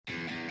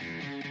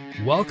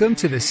Welcome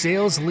to the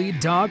Sales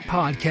Lead Dog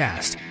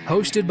Podcast,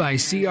 hosted by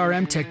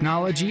CRM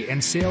technology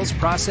and sales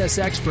process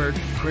expert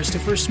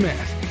Christopher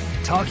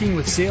Smith, talking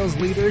with sales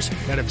leaders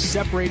that have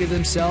separated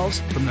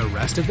themselves from the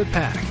rest of the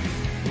pack.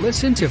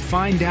 Listen to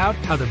find out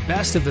how the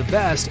best of the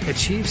best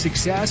achieve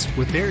success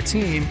with their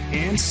team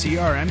and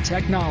CRM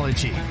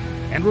technology.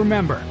 And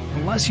remember,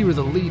 unless you are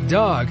the lead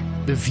dog,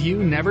 the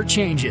view never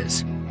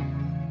changes.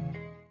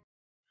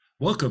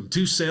 Welcome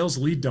to Sales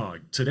Lead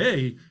Dog.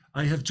 Today,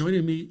 I have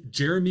joining me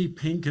Jeremy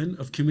Painkin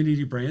of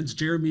Community Brands.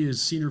 Jeremy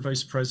is Senior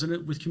Vice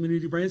President with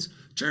Community Brands.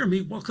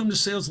 Jeremy, welcome to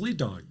Sales Lead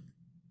Dog.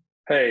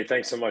 Hey,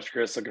 thanks so much,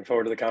 Chris. Looking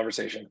forward to the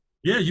conversation.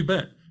 Yeah, you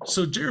bet.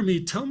 So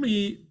Jeremy, tell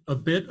me a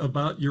bit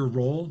about your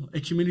role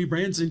at Community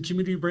Brands and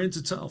Community Brands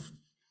itself.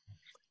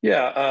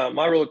 Yeah,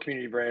 my role at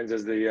Community Brands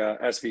is the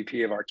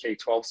SVP of our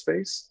K-12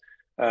 space,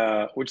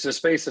 which is a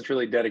space that's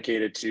really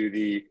dedicated to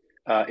the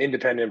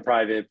independent,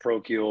 private,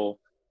 parochial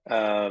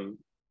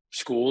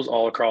schools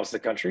all across the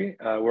country.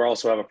 We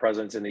also have a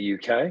presence in the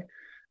UK.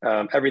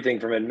 Everything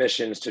from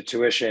admissions to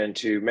tuition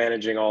to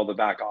managing all the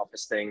back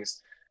office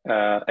things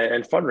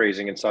and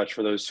fundraising and such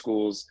for those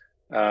schools,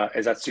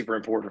 is that's super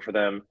important for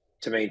them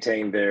to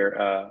maintain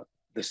their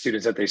the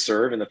students that they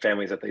serve and the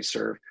families that they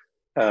serve.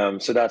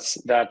 So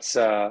that's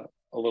a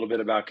little bit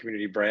about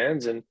Community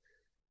Brands. And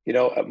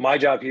my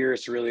job here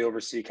is to really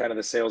oversee kind of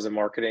the sales and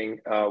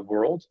marketing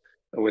world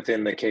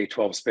within the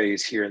K-12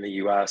 space here in the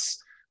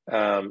US.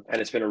 And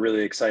it's been a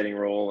really exciting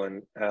role,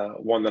 and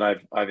one that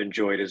I've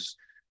enjoyed. Is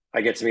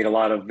I get to meet a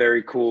lot of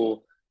very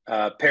cool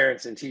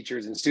parents and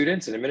teachers and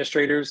students and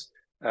administrators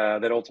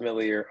that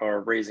ultimately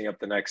are raising up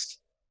the next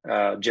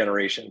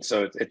generation.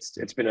 So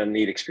it's been a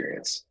neat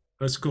experience.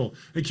 That's cool.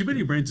 And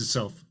Community Brands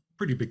itself,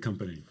 pretty big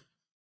company.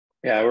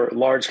 Yeah, we're a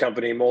large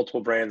company,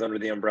 multiple brands under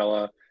the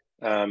umbrella,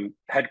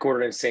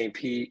 headquartered in St.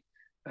 Pete.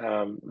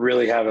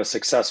 Really have a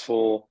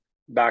successful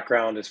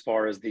background as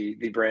far as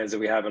the brands that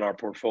we have in our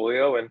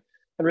portfolio, and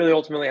really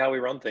ultimately how we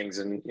run things.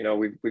 And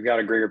we've got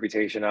a great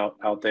reputation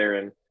out there,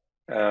 and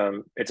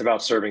it's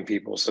about serving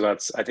people. So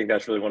I think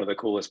that's really one of the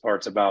coolest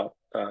parts about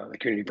the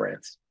Community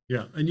Brands.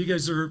 Yeah, and you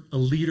guys are a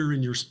leader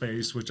in your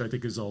space, which I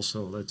think is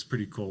that's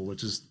pretty cool.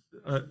 Which is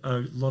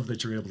I love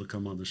that you're able to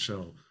come on the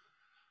show.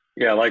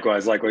 Yeah,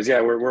 likewise.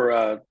 Yeah,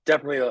 we're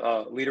definitely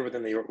a leader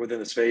within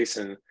the space,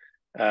 and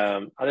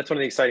that's one of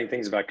the exciting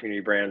things about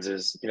Community Brands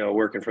is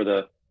working for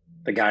the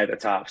guy at the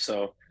top.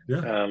 So yeah,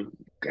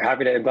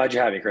 I'm glad you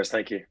had me, Chris.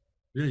 Thank you.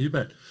 Yeah, you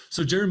bet.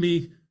 So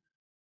Jeremy,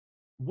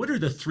 what are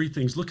the three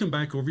things, looking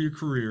back over your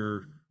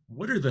career,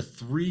 what are the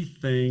three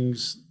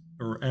things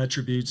or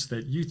attributes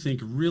that you think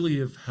really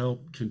have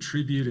helped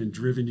contribute and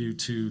driven you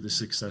to the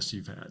success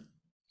you've had?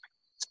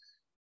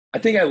 I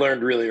think I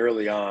learned really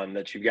early on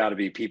that you've got to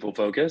be people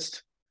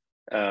focused,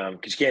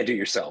 because you can't do it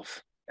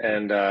yourself.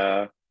 And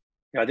I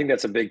think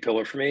that's a big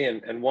pillar for me,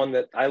 and one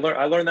that I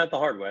learned that the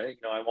hard way.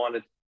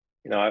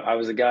 I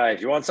was a guy,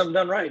 if you want something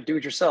done right, do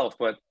it yourself.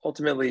 But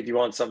ultimately, if you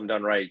want something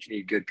done right, you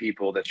need good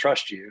people that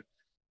trust you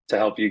to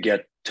help you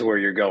get to where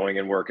you're going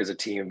and work as a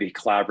team and be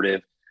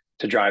collaborative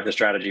to drive the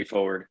strategy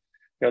forward.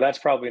 That's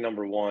probably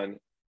number one.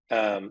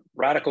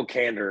 Radical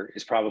candor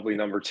is probably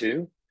number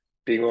two.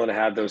 Being willing to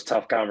have those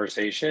tough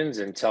conversations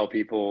and tell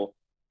people,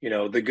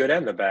 the good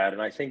and the bad.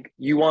 And I think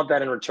you want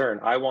that in return.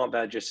 I want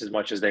that just as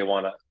much as they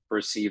want to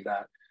receive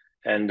that.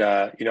 And,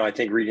 I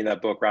think reading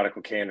that book,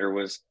 Radical Candor,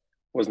 was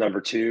number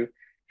two.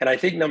 And I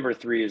think number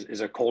three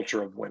is a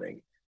culture of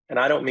winning. And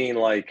I don't mean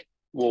like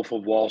Wolf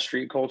of Wall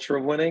Street culture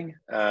of winning.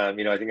 I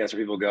think that's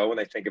where people go when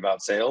they think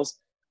about sales.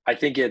 I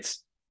think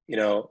it's,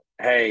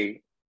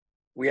 hey,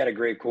 we had a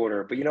great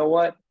quarter, but you know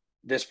what?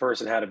 This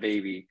person had a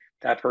baby.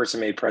 That person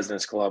made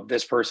President's Club.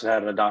 This person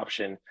had an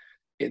adoption.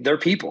 They're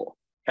people.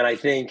 And I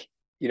think,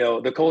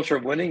 the culture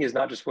of winning is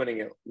not just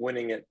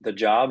winning at the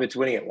job, it's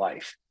winning at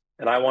life.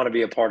 And I want to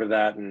be a part of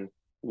that and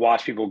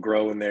watch people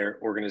grow in their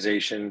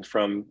organization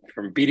from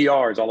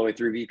BDRs all the way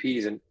through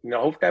VPs, and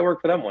hopefully I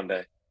work for them one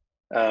day.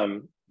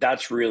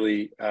 That's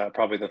really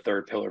probably the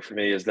third pillar for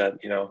me, is that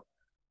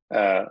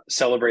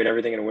celebrate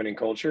everything in a winning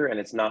culture, and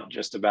it's not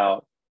just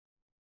about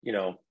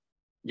you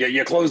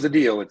close the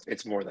deal.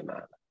 It's more than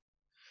that.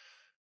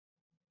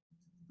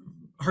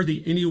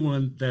 Hardly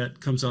anyone that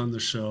comes on the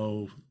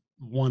show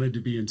wanted to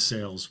be in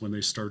sales when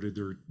they started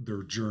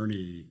their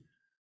journey.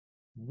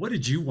 What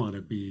did you want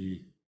to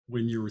be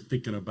when you were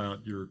thinking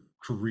about your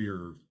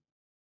career,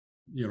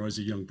 as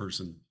a young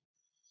person?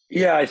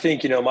 Yeah, I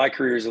think, my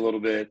career is a little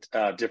bit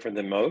different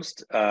than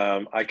most.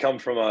 I come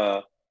from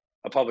a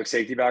public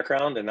safety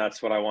background, and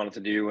that's what I wanted to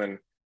do. And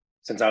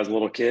since I was a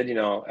little kid,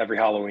 every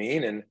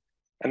Halloween, and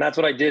that's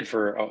what I did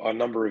for a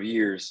number of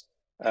years.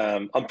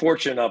 I'm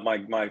fortunate enough,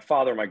 my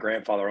father and my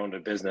grandfather owned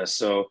a business.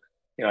 So,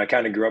 I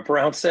kind of grew up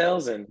around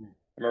sales, and I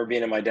remember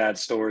being in my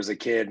dad's store as a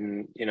kid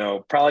and,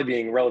 probably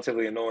being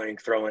relatively annoying,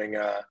 throwing,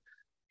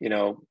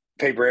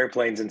 paper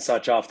airplanes and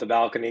such off the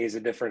balconies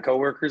of different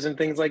coworkers and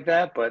things like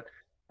that. But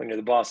when you're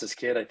the boss's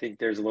kid, I think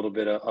there's a little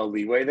bit of a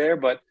leeway there.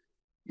 But,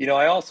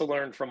 I also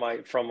learned from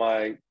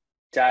my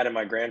dad and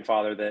my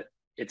grandfather that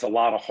it's a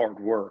lot of hard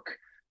work.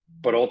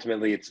 but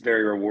ultimately it's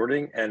very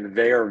rewarding. And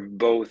they are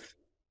both,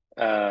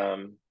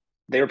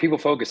 they were people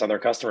focused on their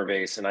customer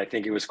base. And I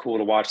think it was cool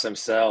to watch them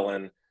sell,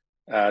 and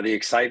the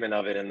excitement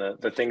of it, and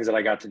the things that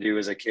I got to do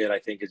as a kid, I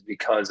think is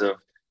because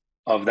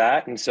of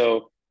that. And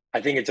so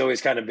I think it's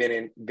always kind of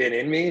been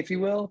in me, if you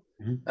will.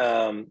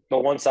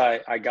 But once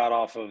I got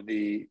off of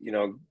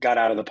got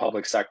out of the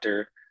public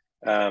sector,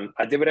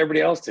 I did what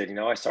everybody else did.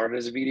 I started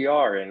as a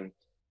BDR, and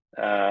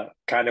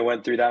kind of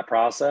went through that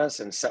process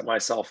and set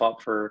myself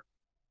up for,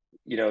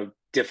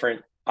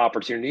 different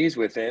opportunities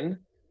within.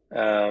 When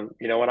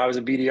I was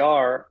a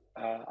BDR,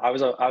 I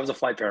was a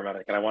flight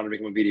paramedic, and I wanted to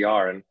become a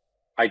BDR, and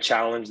I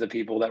challenged the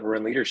people that were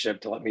in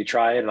leadership to let me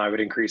try it, and I would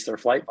increase their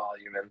flight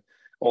volume. And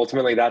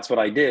ultimately that's what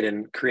I did,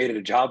 and created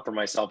a job for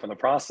myself in the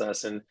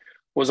process, and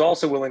was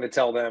also willing to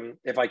tell them,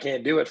 if I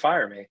can't do it,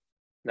 fire me.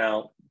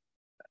 Now,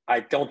 I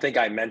don't think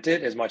I meant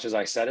it as much as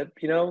I said it,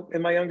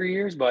 in my younger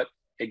years, but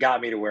it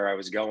got me to where I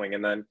was going.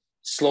 And then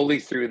slowly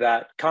through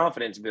that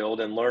confidence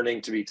build and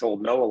learning to be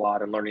told no a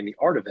lot and learning the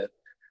art of it,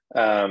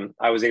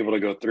 I was able to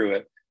go through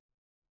it.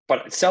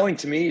 But selling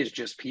to me is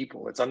just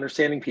people. It's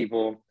understanding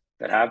people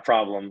that have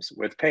problems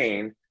with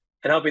pain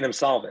and helping them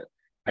solve it.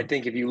 I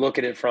think if you look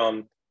at it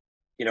from,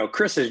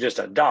 Chris is just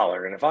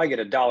 $1. And if I get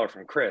 $1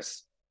 from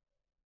Chris,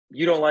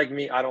 you don't like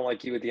me, I don't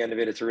like you. At the end of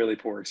it, it's a really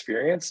poor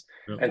experience.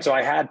 Yep. And so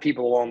I had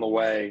people along the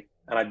way,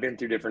 and I've been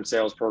through different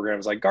sales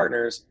programs like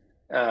Gartner's,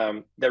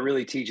 that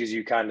really teaches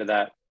you kind of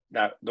that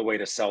the way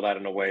to sell that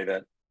in a way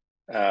that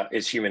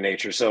is human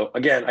nature. So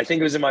again, I think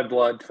it was in my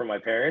blood from my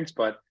parents,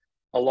 but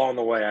along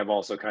the way, I've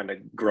also kind of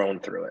grown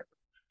through it.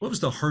 What was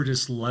the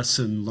hardest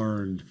lesson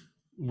learned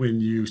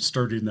when you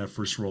started in that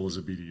first role as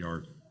a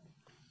BDR?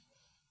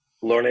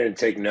 Learning to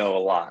take no a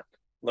lot.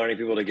 Learning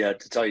people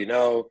to tell you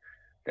no.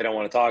 They don't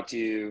want to talk to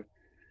you.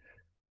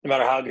 No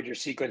matter how good your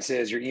sequence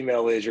is, your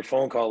email is, your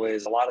phone call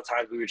is, a lot of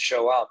times we would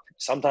show up,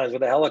 sometimes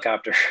with a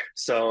helicopter.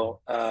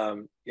 So,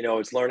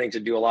 it's learning to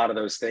do a lot of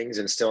those things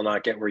and still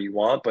not get where you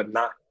want, but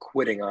not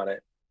quitting on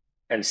it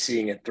and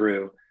seeing it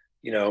through.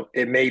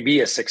 It may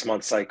be a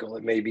 6-month cycle.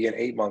 It may be an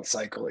 8-month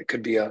cycle. It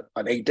could be an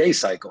 8-day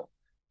cycle.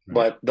 Right.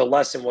 But the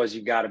lesson was,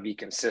 you got to be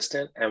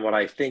consistent. And what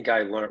I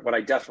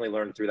definitely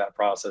learned through that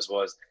process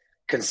was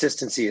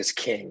consistency is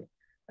king.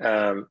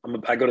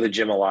 I go to the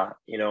gym a lot,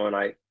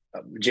 and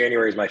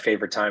January is my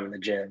favorite time in the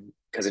gym,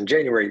 because in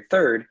January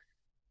 3rd,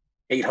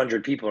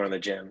 800 people are in the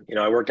gym.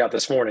 I worked out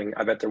this morning.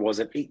 I bet there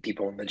wasn't 8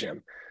 people in the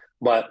gym,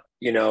 but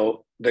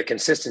the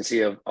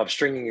consistency of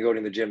stringing and going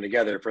to the gym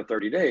together for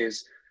 30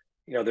 days,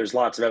 there's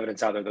lots of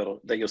evidence out there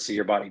that you'll see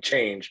your body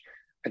change.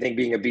 I think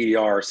being a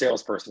BDR or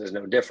salesperson is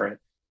no different.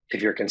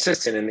 If you're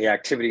consistent in the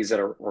activities that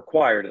are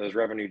required, those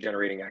revenue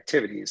generating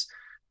activities,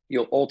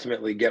 you'll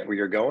ultimately get where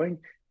you're going.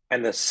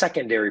 And the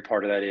secondary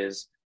part of that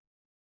is,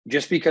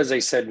 just because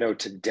they said no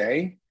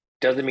today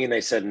doesn't mean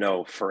they said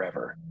no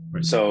forever.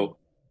 Right. So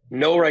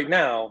no right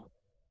now,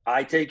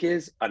 I take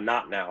is a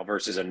not now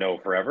versus a no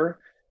forever.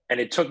 And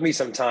it took me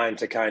some time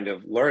to kind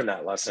of learn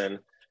that lesson,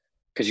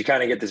 because you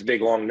kind of get this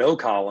big long no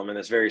column and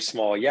this very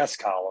small yes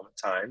column at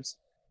times,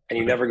 and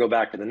you never go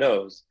back to the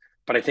no's.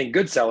 But I think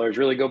good sellers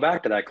really go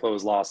back to that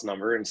close loss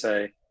number and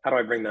say, how do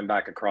I bring them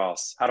back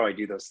across? How do I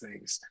do those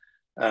things?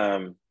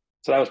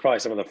 So that was probably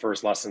some of the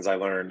first lessons I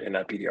learned in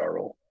that BDR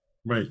role.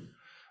 Right.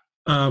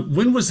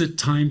 When was it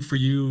time for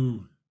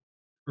you,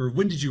 or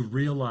when did you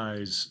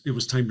realize it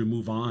was time to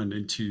move on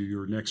into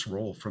your next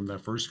role from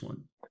that first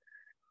one?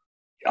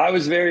 I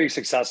was very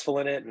successful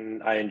in it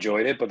and I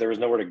enjoyed it, but there was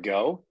nowhere to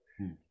go.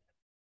 I'm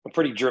a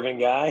pretty driven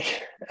guy.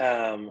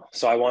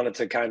 So I wanted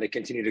to kind of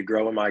continue to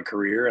grow in my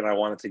career, and I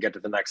wanted to get to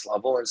the next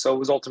level. And so it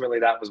was ultimately,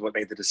 that was what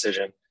made the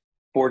decision.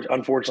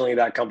 Unfortunately,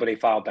 that company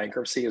filed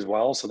bankruptcy as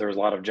well. So there was a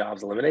lot of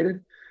jobs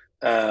eliminated.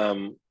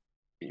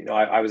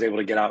 I was able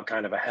to get out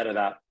kind of ahead of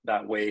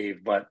that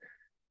wave, but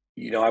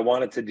I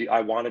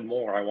wanted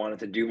more. I wanted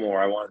to do more.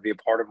 I wanted to be a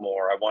part of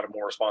more. I wanted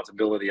more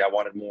responsibility. I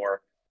wanted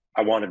more.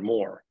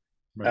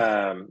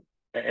 Right.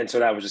 And so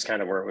that was just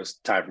kind of where it was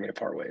time for me to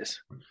part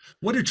ways.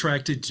 What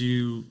attracted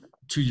you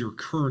to your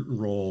current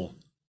role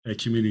at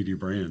Community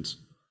Brands?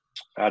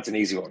 That's an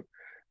easy one.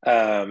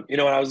 When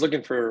I was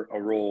looking for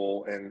a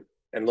role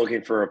and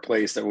looking for a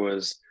place that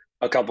was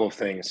a couple of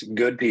things: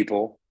 good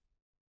people,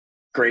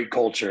 great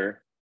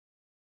culture,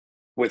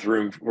 with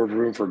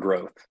room for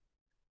growth.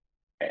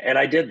 And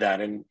I did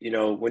that. And,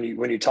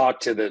 when I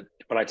talked to the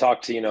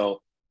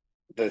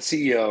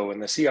CEO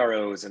and the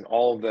CROs and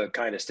all of the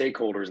kind of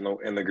stakeholders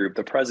in the group,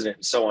 the president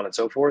and so on and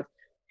so forth,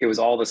 it was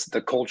all this,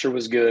 the culture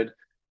was good.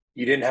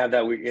 You didn't have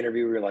that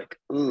interview where you're like,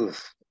 ooh,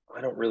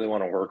 I don't really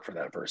want to work for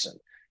that person.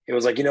 It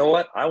was like, you know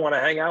what? I want to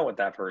hang out with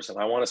that person.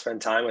 I want to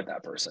spend time with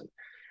that person.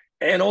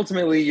 And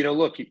ultimately,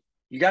 look,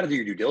 you got to do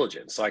your due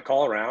diligence. So I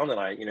call around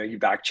and you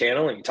back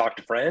channel and you talk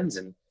to friends,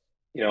 and,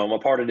 I'm a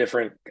part of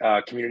different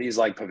communities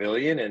like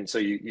Pavilion. And so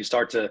you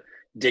start to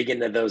dig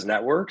into those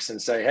networks and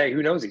say, hey,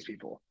 who knows these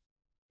people?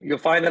 You'll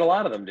find that a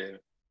lot of them do. And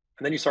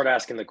then you start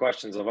asking the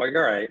questions of like,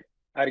 all right,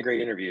 I had a great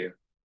interview.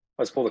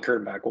 Let's pull the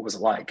curtain back. What was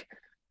it like?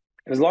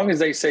 And as long as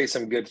they say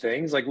some good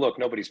things, like, look,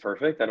 nobody's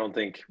perfect. I don't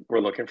think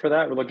we're looking for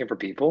that. We're looking for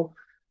people.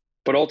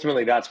 but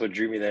ultimately that's what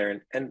drew me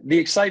there. And the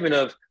excitement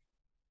of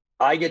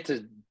I get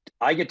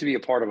to be a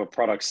part of a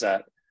product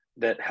set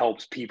that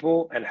helps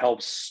people and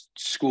helps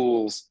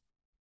schools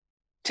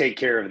take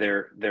care of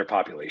their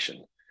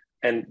population.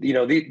 And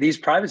these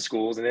private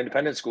schools and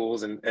independent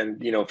schools and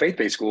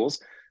faith-based schools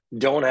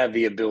don't have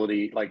the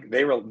ability, like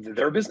they're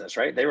a business,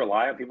 right? They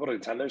rely on people to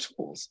attend their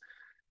schools.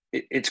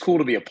 It's cool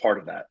to be a part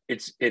of that.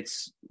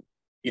 It's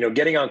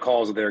getting on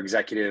calls with their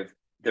executives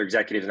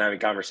and having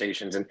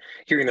conversations and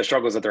hearing the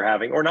struggles that they're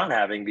having or not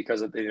having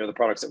because of the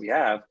products that we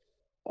have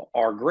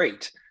are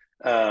great.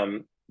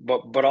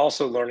 But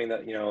also learning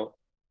that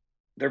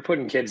they're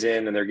putting kids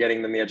in and they're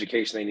getting them the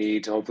education they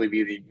need to hopefully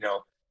be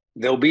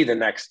they'll be the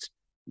next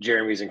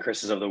Jeremys and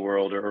Chris's of the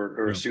world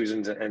or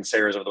Susans and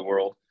Sarahs of the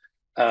world.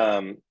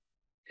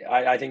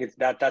 I think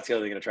that's the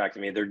other thing that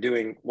attracted me. They're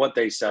doing what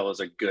they sell is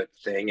a good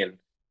thing, and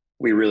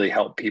we really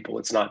help people.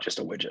 It's not just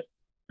a widget.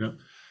 Yeah.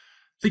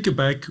 Think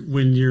back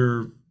when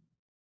you're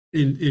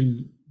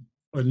in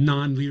a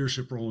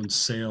non-leadership role in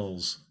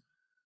sales.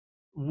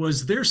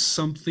 Was there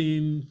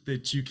something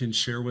that you can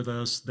share with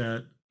us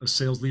that a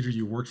sales leader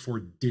you worked for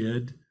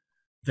did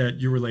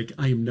that you were like,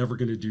 I am never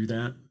going to do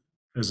that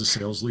as a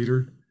sales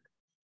leader?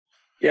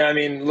 Yeah, I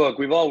mean, look,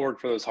 we've all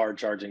worked for those hard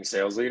charging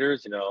sales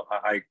leaders.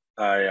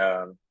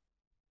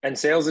 And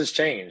sales has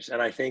changed.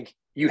 And I think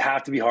you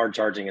have to be hard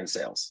charging in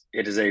sales.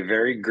 It is a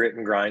very grit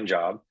and grind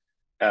job.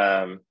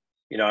 I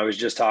was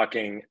just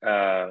talking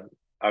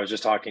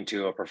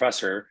to a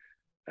professor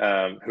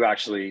who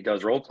actually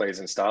does role plays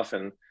and stuff.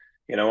 And,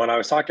 when I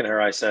was talking to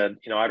her, I said,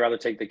 I'd rather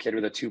take the kid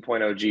with a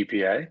 2.0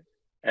 GPA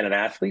and an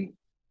athlete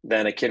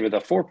than a kid with a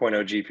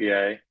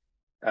 4.0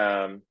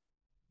 GPA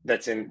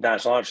that's in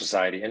National Honor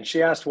Society. And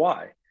she asked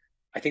why.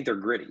 I think they're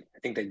gritty. I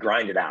think they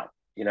grind it out,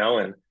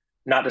 and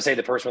not to say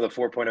the person with a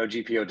 4.0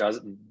 GPA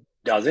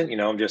doesn't,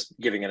 I'm just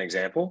giving an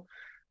example.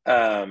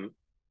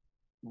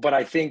 But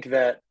I think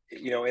that,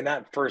 in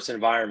that first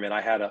environment,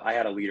 I had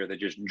a leader that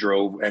just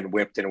drove and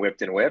whipped and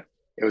whipped and whipped.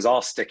 It was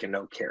all stick and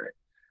no carrot.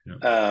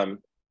 Yeah.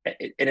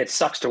 And it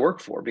sucks to work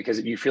for because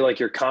you feel like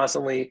you're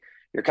constantly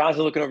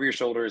looking over your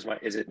shoulder.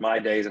 Is it my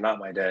day? Is it not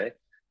my day?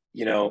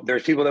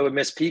 There's people that would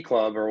miss P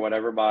Club or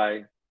whatever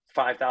by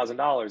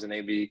 $5,000 and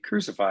they'd be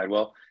crucified.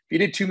 Well, if you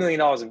did $2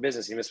 million in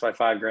business, you missed by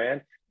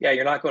 $5,000. Yeah,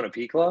 you're not going to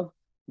P Club,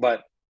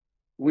 but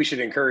we should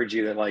encourage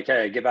you that like,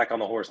 hey, get back on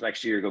the horse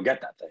next year, go get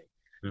that thing.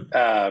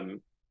 Yeah.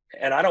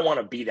 And I don't want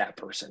to be that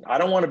person. I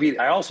also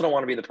don't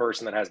want to be the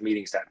person that has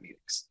meetings to have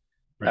meetings.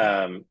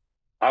 Right.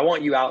 I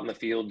want you out in the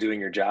field doing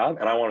your job,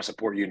 and I want to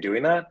support you in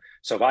doing that.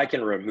 So if I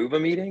can remove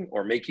a meeting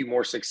or make you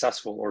more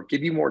successful or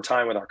give you more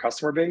time with our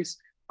customer base,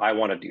 I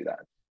want to do that.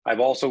 I've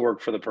also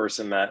worked for the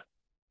person that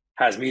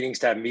has meetings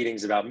to have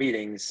meetings about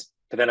meetings,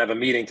 to then have a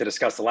meeting to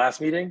discuss the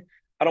last meeting.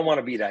 I don't want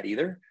to be that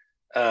either.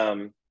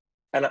 And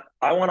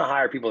I want to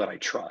hire people that I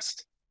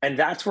trust. And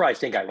that's where I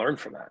think I learned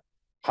from that.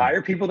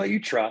 Hire people that you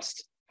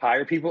trust,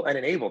 hire people and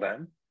enable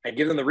them and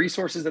give them the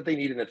resources that they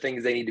need and the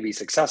things they need to be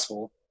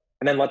successful,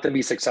 and then let them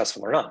be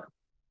successful or not.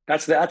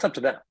 That's up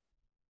to them.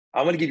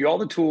 I'm going to give you all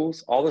the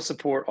tools, all the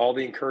support, all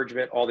the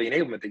encouragement, all the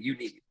enablement that you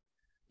need.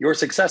 Your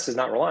success is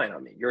not relying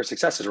on me. Your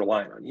success is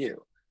relying on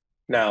you.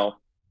 Now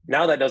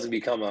that doesn't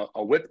become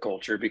a whip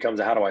culture. It becomes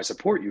a how do I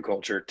support you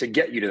culture to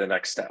get you to the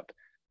next step.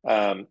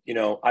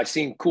 I've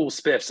seen cool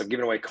spiffs of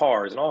giving away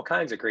cars and all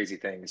kinds of crazy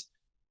things.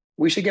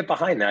 We should get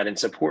behind that and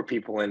support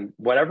people in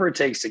whatever it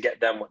takes to get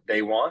them what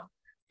they want,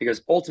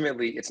 because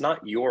ultimately it's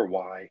not your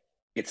why,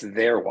 it's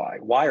their why.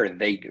 Why are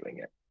they doing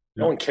it?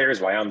 No one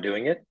cares why I'm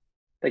doing it.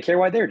 They care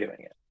why they're doing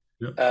it.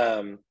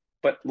 Yep.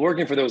 But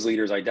working for those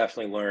leaders, I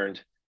definitely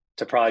learned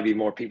to probably be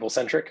more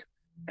people-centric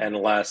and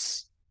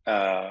less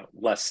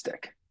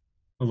stick.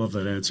 I love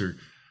that answer.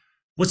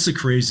 What's the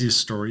craziest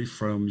story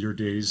from your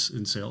days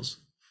in sales?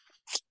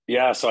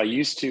 Yeah, so I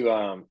used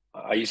to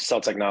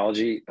sell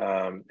technology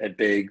at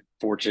big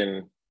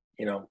Fortune,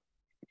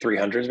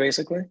 300s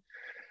basically,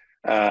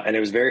 and it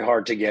was very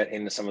hard to get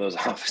into some of those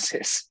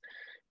offices.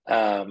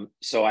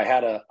 So I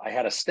had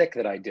a stick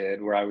that I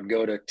did where I would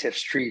go to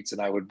Tiff's Treats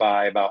and I would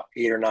buy about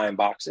 8 or 9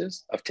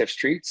 boxes of Tiff's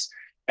Treats,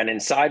 and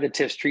inside the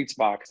Tiff's Treats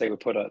box they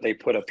put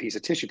a piece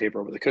of tissue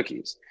paper over the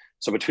cookies.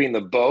 So between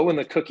the bow and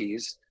the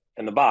cookies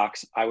and the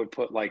box, I would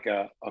put like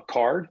a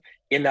card.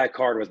 In that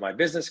card was my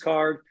business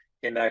card.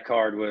 In that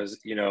card was,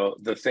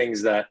 the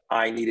things that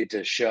I needed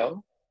to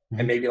show,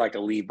 and maybe like a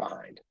leave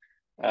behind.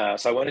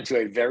 So I went into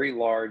a very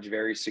large,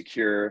 very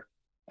secure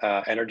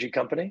energy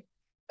company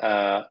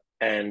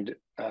and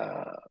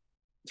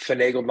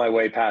finagled my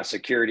way past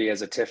security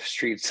as a Tiff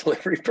Streets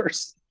delivery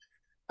person.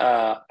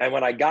 And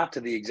when I got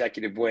to the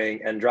executive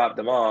wing and dropped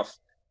them off,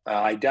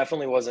 I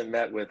definitely wasn't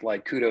met with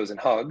like kudos and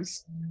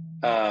hugs.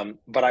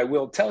 But I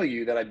will tell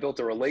you that I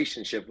built a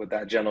relationship with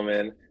that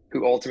gentleman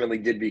who ultimately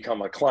did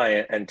become a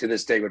client, and to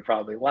this day would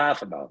probably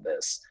laugh about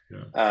this.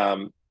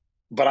 Yeah.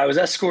 But I was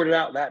escorted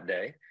out that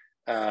day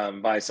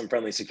by some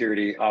friendly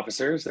security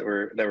officers that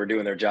were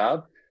doing their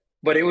job.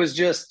 But it was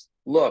just,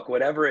 look,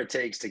 whatever it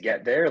takes to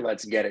get there,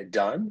 let's get it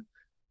done.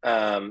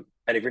 And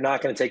And if you're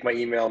not going to take my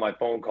email, my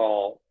phone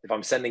call, if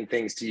I'm sending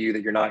things to you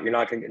that you're not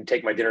going to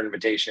take my dinner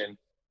invitation,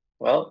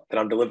 well, then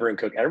I'm delivering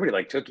cookies. Everybody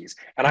liked cookies.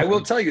 And I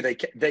will tell you,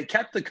 they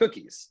kept the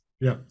cookies.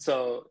 Yeah.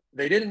 So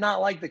they did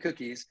not like the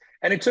cookies.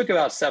 And it took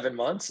about 7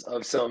 months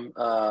of some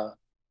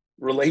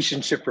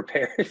relationship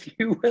repair, if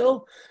you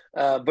will.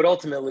 But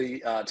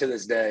ultimately, to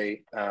this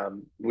day,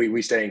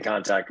 we stay in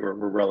contact. We're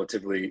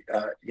relatively,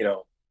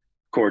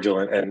 cordial.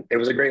 And it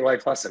was a great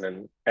life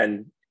lesson.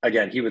 And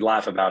again, he would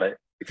laugh about it.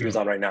 If he was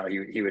on right now,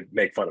 he would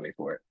make fun of me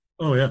for it.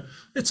 Oh, yeah.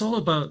 It's all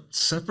about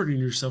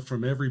separating yourself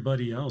from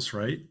everybody else,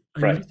 right? I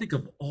mean, you think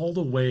of all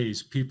the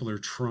ways people are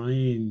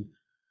trying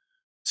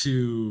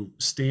to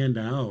stand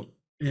out.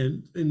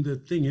 And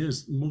the thing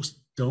is,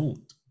 most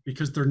don't,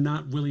 because they're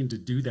not willing to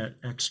do that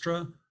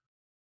extra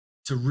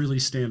to really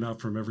stand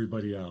out from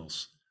everybody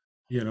else.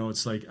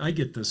 It's like I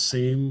get the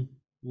same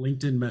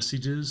LinkedIn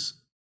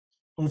messages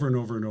over and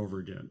over and over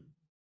again.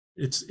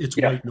 It's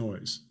white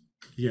noise.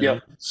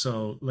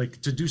 So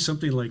like to do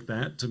something like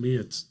that, to me,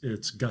 it's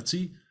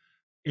gutsy,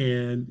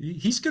 and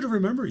he's going to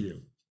remember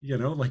you,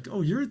 like,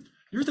 oh, you're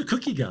the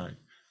cookie guy.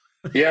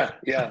 Yeah.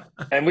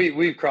 And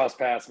we've crossed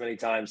paths many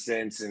times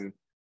since, and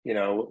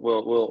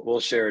we'll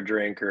share a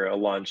drink or a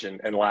lunch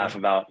and laugh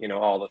about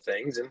all the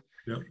things, and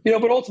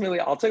but ultimately,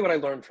 I'll tell you what I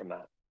learned from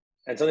that,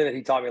 and something that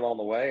he taught me along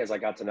the way as I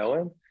got to know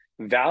him.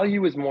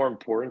 Value is more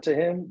important to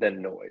him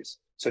than noise.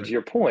 So to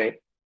your point,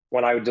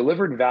 when I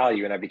delivered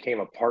value and I became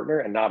a partner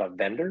and not a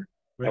vendor,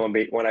 and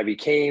when I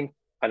became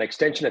an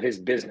extension of his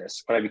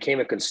business, when I became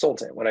a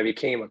consultant, when I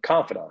became a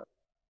confidant,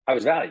 I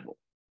was valuable.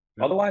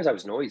 Otherwise, I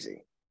was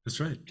noisy.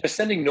 That's right. Just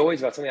sending noise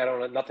about something I don't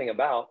know nothing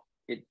about,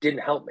 it didn't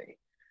help me.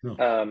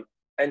 No.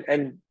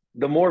 And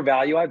the more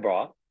value I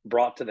brought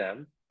to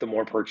them, the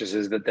more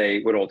purchases that they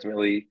would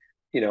ultimately,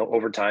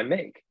 over time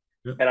make.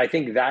 And I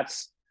think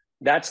that's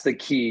the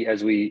key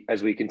as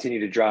we continue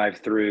to drive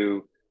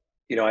through.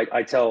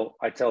 I tell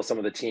some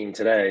of the team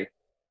today,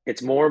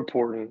 it's more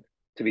important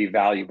to be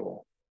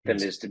valuable than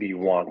it is to be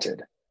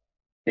wanted.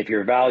 If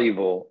you're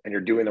valuable and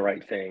you're doing the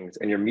right things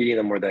and you're meeting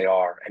them where they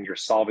are and you're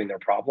solving their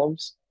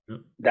problems,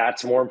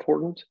 that's more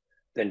important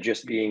than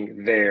just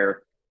being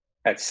there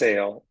at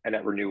sale and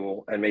at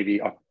renewal and maybe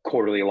a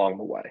quarterly along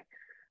the way.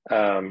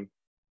 And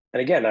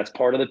again, that's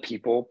part of the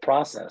people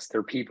process.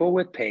 They're people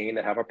with pain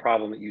that have a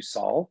problem that you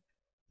solve.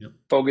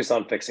 Focus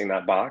on fixing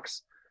that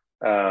box.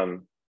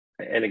 And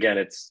again,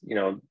 it's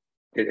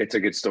a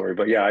good story.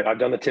 But yeah, I've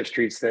done the Tips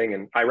Treats thing,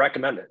 and I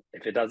recommend it.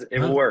 If it doesn't, it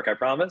will work. I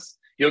promise.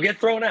 You'll get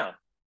thrown out,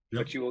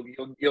 but you'll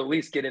at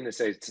least get in to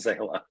say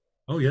hello.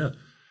 Oh yeah,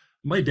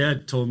 my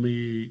dad told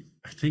me,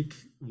 I think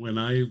when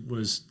I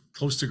was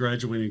close to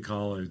graduating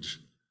college,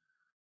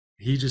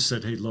 he just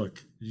said, "Hey,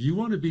 look, you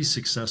want to be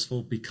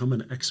successful, become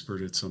an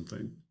expert at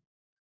something,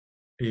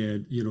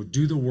 and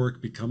do the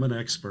work, become an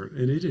expert."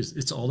 And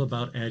it's all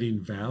about adding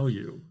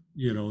value.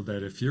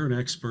 That if you're an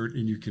expert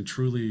and you can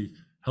truly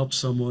help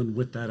someone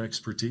with that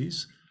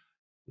expertise,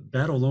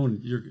 that alone,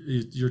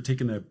 you're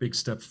taking that big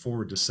step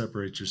forward to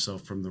separate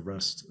yourself from the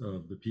rest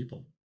of the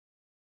people.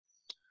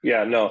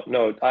 Yeah, no,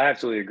 I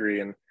absolutely agree.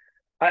 And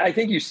I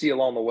think you see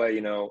along the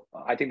way,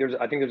 I think there's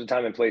a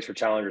time and place for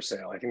challenger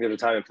sale. I think there's a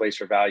time and place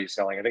for value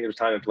selling. I think there's a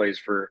time and place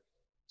for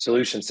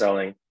solution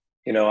selling.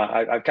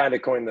 I've kind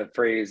of coined the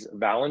phrase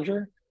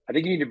Ballinger. I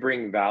think you need to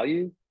bring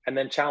value and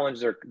then challenge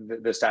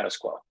the status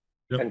quo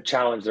and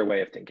challenge their way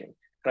of thinking.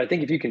 And I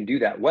think if you can do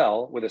that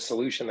well with a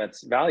solution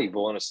that's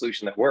valuable and a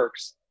solution that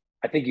works,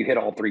 I think you hit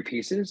all three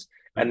pieces.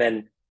 And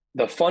then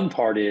the fun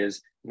part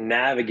is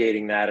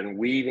navigating that and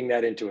weaving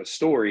that into a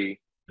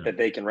story that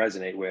they can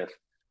resonate with.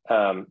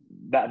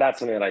 That's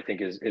something that I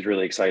think is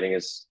really exciting.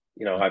 Is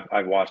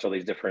I've watched all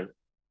these different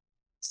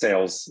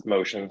sales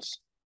motions.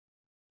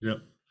 Yeah.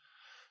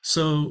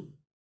 So,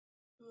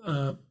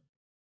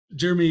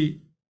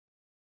 Jeremy,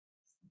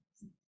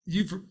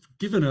 you've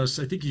given us,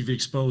 I think you've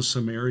exposed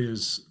some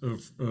areas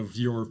of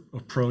your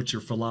approach,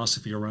 your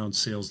philosophy around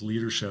sales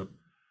leadership.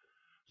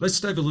 Let's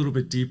dive a little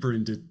bit deeper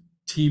into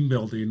team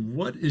building.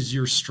 What is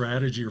your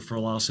strategy or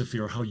philosophy,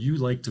 or how you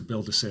like to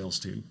build a sales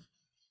team?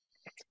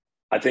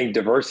 I think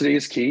diversity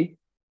is key.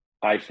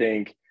 I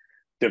think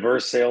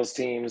diverse sales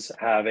teams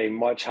have a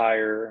much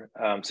higher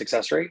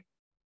success rate.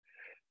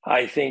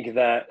 I think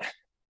that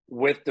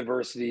with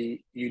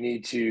diversity, you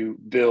need to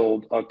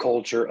build a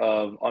culture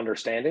of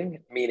understanding,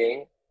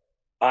 meaning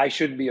I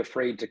shouldn't be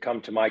afraid to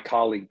come to my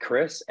colleague,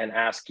 Chris, and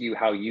ask you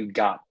how you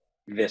got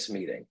this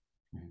meeting.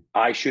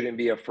 I shouldn't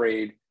be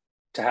afraid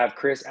to have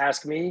Chris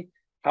ask me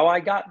how I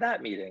got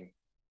that meeting.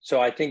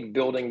 So I think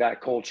building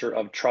that culture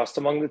of trust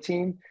among the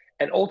team.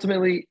 And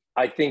ultimately,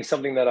 I think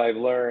something that I've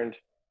learned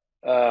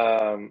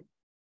along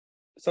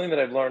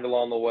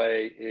the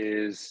way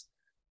is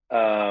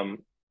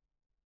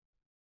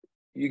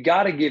you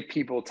got to give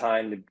people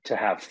time to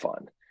have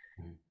fun.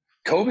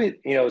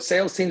 COVID,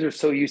 sales teams are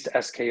so used to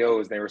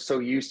SKOs. They were so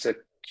used to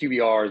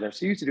QBRs. They're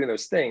so used to doing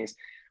those things.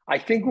 I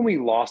think when we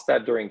lost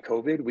that during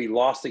COVID, we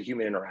lost the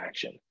human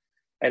interaction.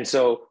 And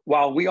so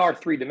while we are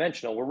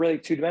three-dimensional, we're really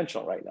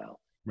two-dimensional right now.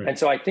 Right. And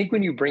so I think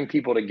when you bring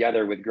people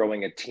together with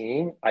growing a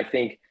team, I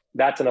think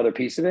that's another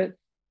piece of it.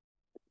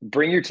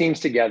 bring your teams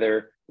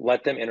together,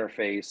 let them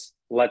interface,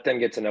 let them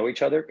get to know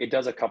each other. It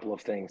does a couple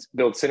of things.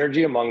 Build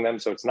synergy among them.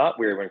 So it's not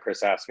weird when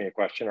Chris asks me a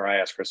question or I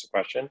ask Chris a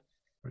question.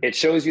 It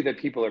shows you that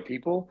people are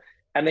people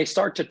and they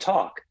start to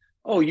talk.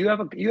 Oh, you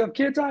have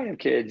kids? I have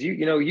kids.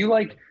 You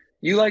like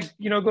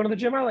going to the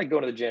gym. I like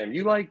going to the gym.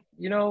 You like,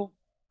 you're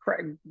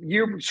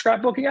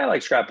scrapbooking. I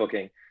like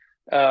scrapbooking.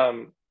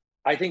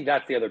 I think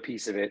that's the other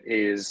piece of it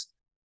is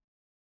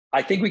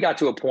I think we got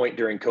to a point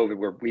during COVID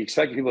where we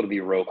expected people to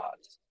be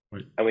robots.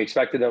 Right. And we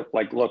expected them,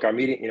 like, look, our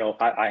meeting,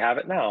 I have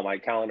it now. My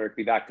calendar to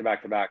be back to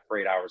back to back for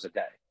 8 hours a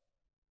day.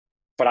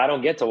 But I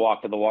don't get to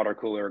walk to the water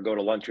cooler or go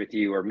to lunch with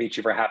you or meet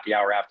you for a happy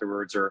hour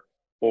afterwards or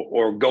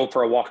go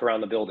for a walk around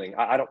the building.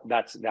 I don't,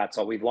 that's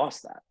all. We've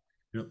lost that.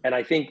 Yep. And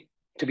I think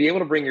to be able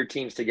to bring your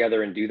teams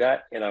together and do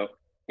that,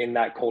 in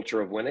that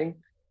culture of winning,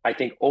 I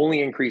think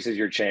only increases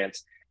your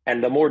chance.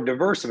 And the more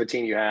diverse of a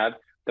team you have,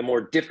 the more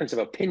difference of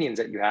opinions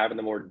that you have and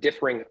the more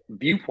differing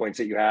viewpoints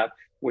that you have,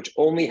 which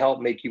only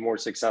help make you more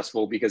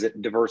successful because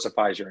it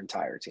diversifies your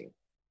entire team.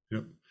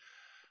 Yep.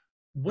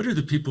 What are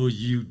the people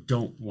you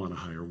don't want to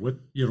hire?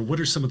 What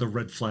are some of the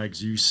red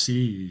flags you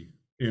see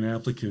in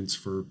applicants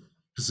for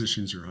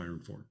positions you're hiring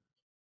for?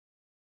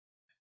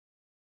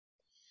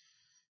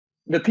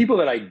 The people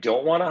that I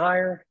don't want to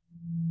hire,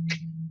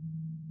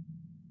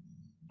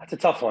 that's a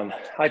tough one.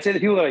 I'd say the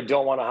people that I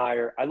don't want to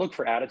hire, I look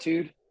for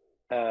attitude.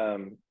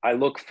 I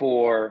look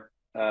for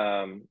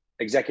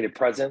executive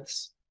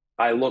presence.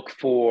 I look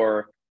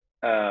for,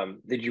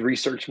 did you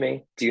research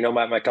me? Do you know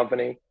my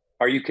company?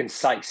 Are you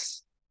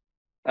concise?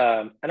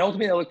 And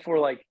ultimately I look for,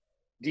 like,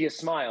 do you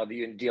smile? Do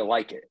you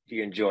like it? Do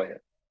you enjoy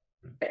it?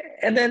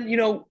 And then,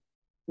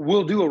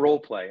 we'll do a role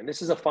play. And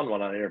this is a fun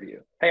one on an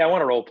interview. Hey, I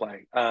want a role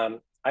play.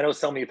 I know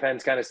sell me a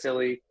pen's kind of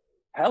silly.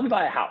 Help me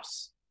buy a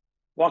house.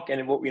 Walk in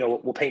and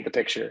we'll paint the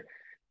picture.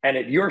 And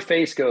if your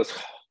face goes,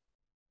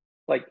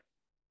 like,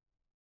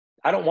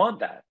 I don't want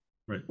that.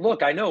 Right.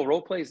 Look, I know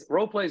role plays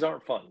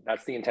aren't fun.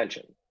 That's the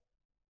intention,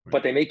 right.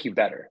 But they make you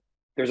better.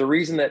 There's a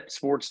reason that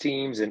sports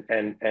teams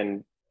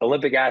and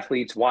Olympic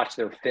athletes watch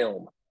their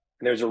film.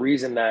 And there's a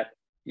reason that,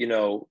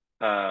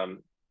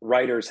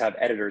 writers have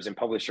editors and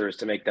publishers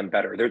to make them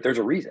better. There's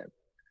a reason.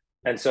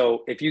 And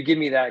so if you give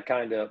me that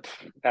kind of,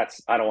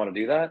 I don't want to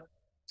do that.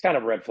 It's kind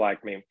of a red flag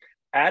for me.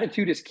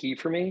 Attitude is key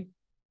for me.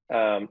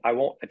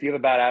 If you have a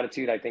bad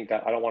attitude, I think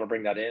that I don't want to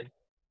bring that in.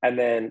 And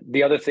then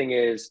the other thing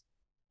is,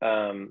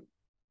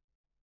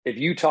 if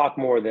you talk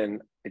more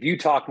than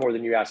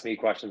you ask me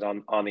questions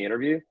on the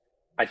interview,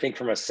 I think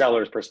from a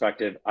seller's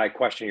perspective, I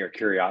question your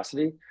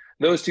curiosity.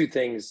 Those two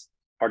things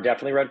are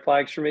definitely red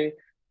flags for me.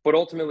 But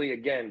ultimately,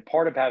 again,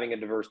 part of having a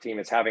diverse team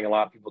is having a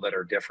lot of people that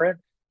are different.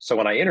 So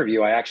when I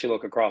interview, I actually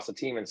look across the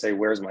team and say,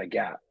 where's my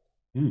gap?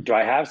 Do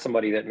I have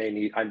somebody that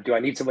do I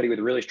need somebody with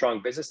a really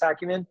strong business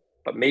acumen,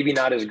 but maybe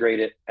not as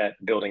great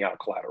at building out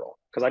collateral?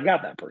 Because I've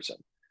got that person.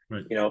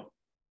 Right.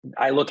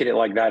 I look at it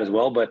like that as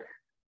well. But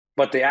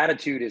the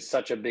attitude is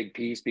such a big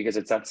piece because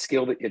it's that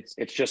skill that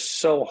it's just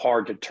so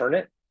hard to turn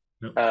it.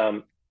 Yep.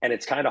 And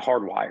it's kind of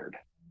hardwired.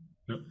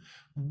 Yep.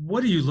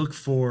 What do you look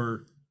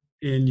for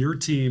in your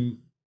team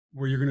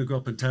where you're going to go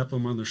up and tap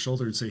them on the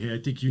shoulder and say, hey, I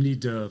think you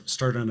need to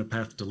start on a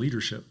path to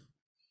leadership?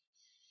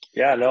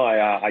 Yeah, no,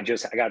 I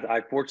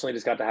fortunately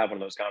just got to have one of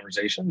those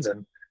conversations.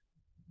 And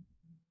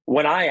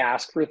when I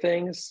ask for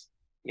things,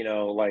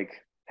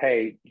 like,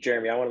 hey,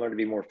 Jeremy, I want to learn to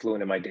be more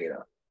fluent in my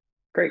data.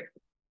 Great.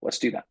 Let's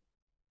do that.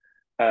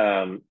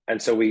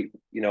 And so we,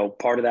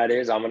 part of that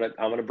is I'm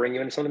going to bring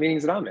you into some of the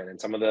meetings that I'm in and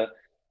some of the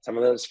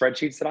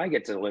spreadsheets that I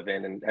get to live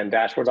in and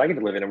dashboards I get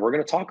to live in. And we're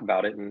going to talk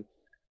about it and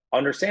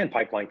understand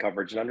pipeline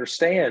coverage and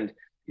understand,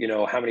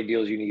 how many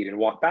deals you need and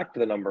walk back to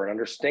the number and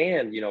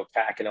understand,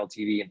 CAC and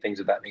LTV and things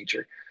of that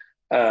nature.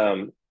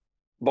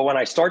 But when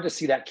I start to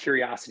see that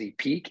curiosity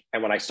peak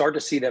and when I start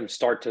to see them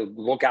start to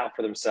look out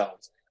for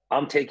themselves,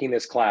 I'm taking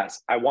this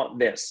class. I want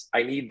this.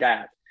 I need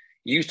that.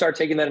 You start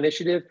taking that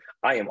initiative.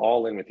 I am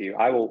all in with you.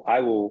 I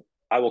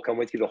will come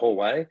with you the whole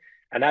way.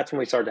 And that's when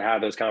we start to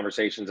have those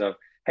conversations of,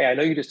 hey, I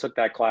know you just took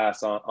that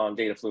class on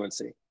data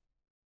fluency.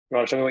 You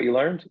want to show me what you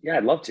learned? Yeah,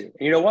 I'd love to. And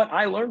you know what?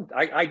 I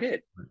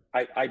did.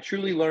 I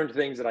truly learned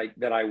things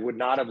that I would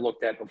not have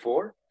looked at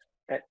before.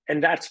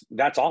 And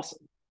that's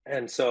awesome.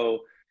 And so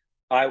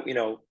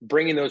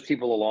bringing those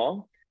people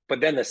along.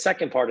 But then the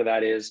second part of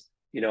that is,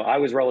 I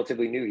was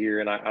relatively new here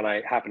and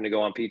I happened to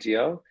go on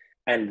PTO.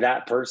 And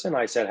that person,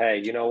 I said,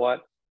 hey, you know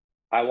what?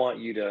 I want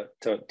you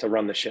to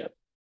run the ship.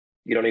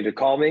 You don't need to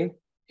call me.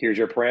 Here's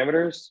your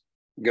parameters.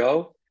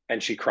 Go.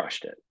 And she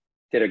crushed it.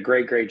 Did a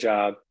great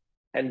job.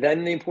 And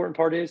then the important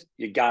part is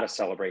you got to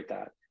celebrate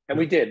that. And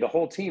we did. The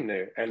whole team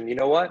knew. And you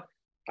know what?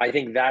 I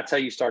think that's how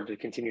you start to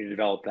continue to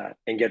develop that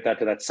and get that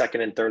to that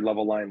second and third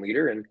level line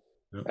leader. And,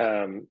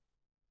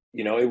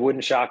 it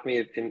wouldn't shock me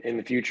if in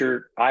the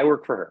future I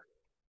work for her.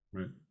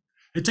 Right.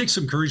 It takes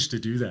some courage to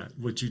do that,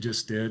 what you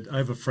just did. I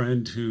have a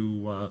friend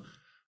who,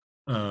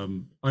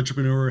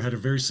 entrepreneur, had a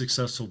very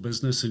successful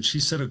business, and she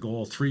set a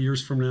goal 3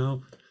 years from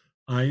now.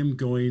 I am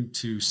going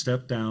to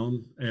step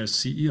down as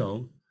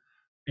CEO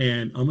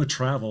and I'm going to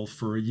travel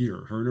for a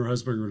year. Her and her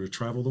husband are going to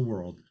travel the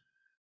world.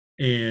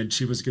 and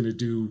she was going to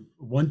do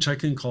one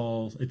check-in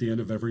call at the end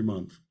of every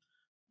month.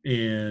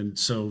 And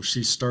so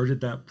she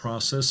started that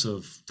process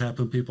of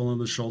tapping people on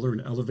the shoulder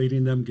and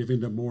elevating them, giving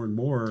them more and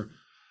more.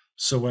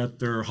 So at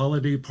their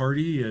holiday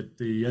party at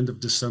the end of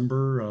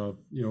December,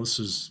 this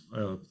is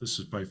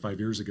probably 5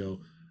 years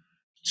ago,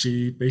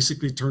 she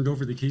basically turned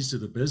over the keys to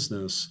the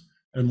business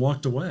and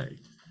walked away,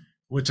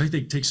 which I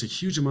think takes a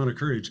huge amount of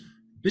courage.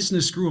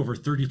 Business grew over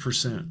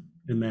 30%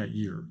 in that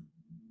year.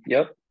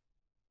 Yep.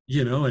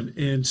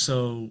 And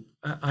so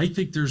I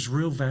think there's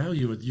real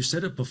value. You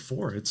said it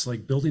before. It's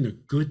like building a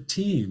good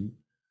team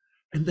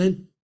and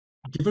then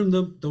giving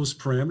them those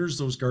parameters,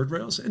 those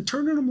guardrails, and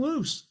turning them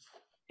loose.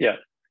 Yeah.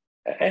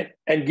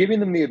 And giving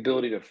them the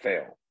ability to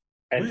fail.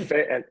 And,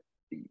 right. And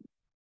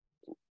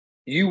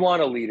you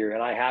want a leader,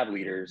 and I have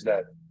leaders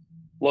that,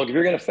 look, if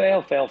you're going to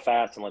fail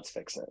fast and let's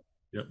fix it.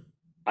 Yep.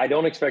 I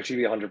don't expect you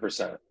to be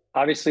 100%.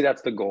 Obviously,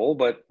 that's the goal,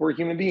 but we're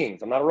human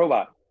beings. I'm not a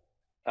robot.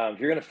 If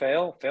you're going to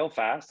fail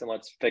fast and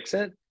let's fix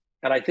it.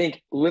 And I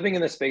think living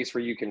in a space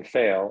where you can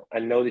fail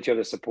and know that you have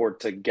the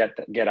support to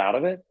get out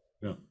of it,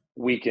 yeah.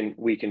 we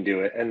can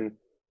do it. And,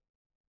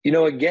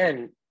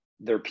 again,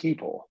 they're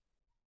people,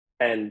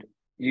 and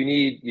you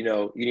need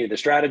the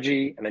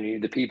strategy, and then you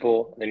need the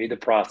people, and then you need the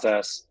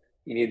process.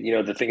 You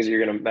need, the things that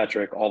you're going to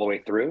metric all the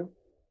way through,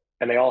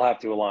 and they all have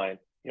to align.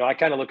 I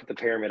kind of look at the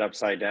pyramid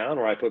upside down,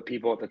 where I put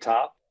people at the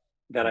top,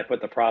 then I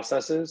put the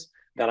processes,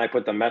 then I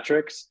put the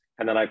metrics,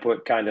 and then I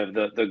put kind of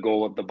the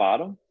goal at the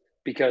bottom,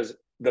 because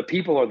the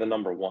people are the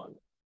number one.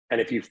 And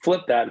if you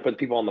flip that and put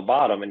people on the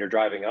bottom and you're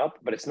driving up,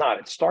 but it's not,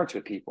 it starts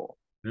with people.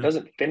 Yeah. It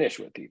doesn't finish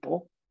with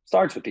people, it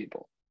starts with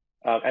people.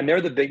 And they're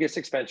the biggest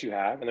expense you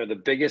have, and they're the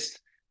biggest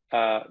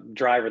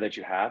driver that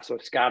you have. So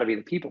it's got to be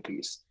the people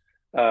piece.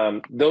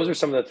 Those are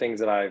some of the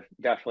things that I've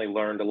definitely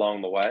learned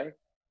along the way.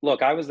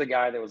 Look, I was the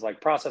guy that was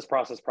like, process.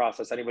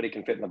 Anybody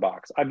can fit in the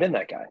box. I've been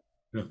that guy.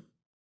 Yeah.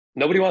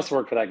 Nobody wants to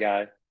work for that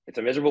guy. It's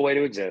a miserable way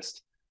to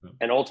exist. Yeah.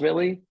 And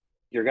ultimately,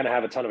 you're going to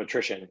have a ton of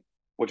attrition,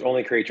 which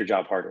only creates your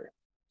job harder.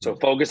 So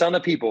focus on the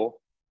people,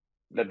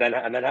 and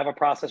then have a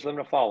process for them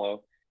to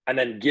follow, and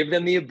then give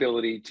them the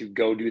ability to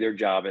go do their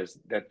job as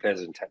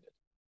intended.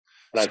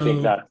 And I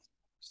think that.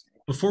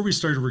 Before we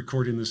started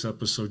recording this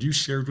episode, you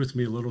shared with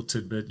me a little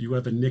tidbit. You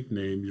have a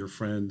nickname your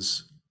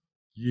friends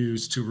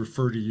use to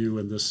refer to you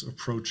in this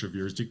approach of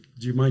yours. Do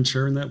you mind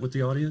sharing that with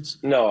the audience?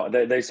 No,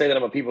 they say that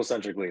I'm a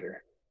people-centric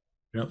leader.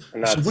 Yep.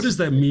 So what does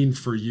that mean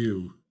for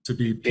you to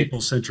be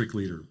people-centric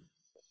leader?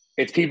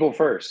 It's people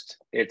first.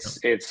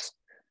 It's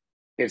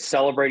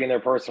celebrating their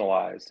personal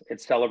lives.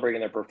 It's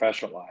celebrating their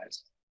professional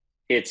lives.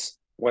 It's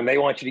when they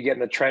want you to get in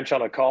the trench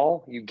on a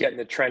call, you get in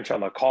the trench on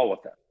the call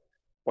with them.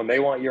 When they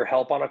want your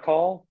help on a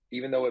call,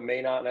 even though it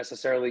may not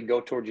necessarily go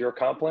towards your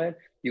comp plan,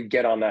 you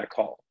get on that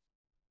call.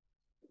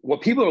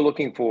 What people are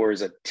looking for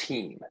is a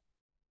team.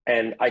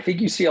 And I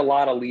think you see a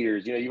lot of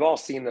leaders, you've all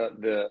seen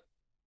the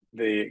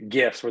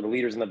GIFs where the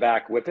leader's in the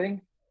back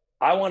whipping.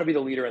 I want to be the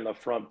leader in the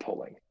front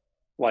pulling.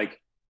 Like,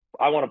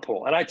 I want to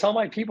pull. And I tell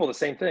my people the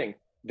same thing.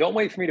 Don't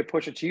wait for me to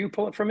push it to you,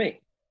 pull it from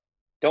me.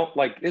 Don't,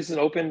 this is an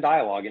open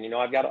dialogue. And,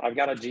 I've got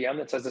a GM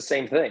that says the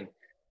same thing.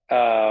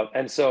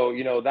 And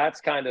so,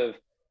 that's kind of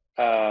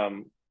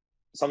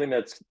something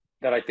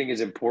that I think is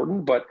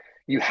important, but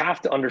you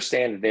have to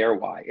understand their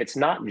why. It's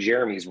not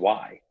Jeremy's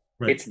why.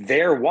 Right. It's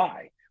their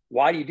why.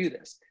 Why do you do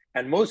this?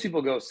 And most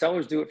people go,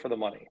 sellers do it for the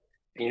money.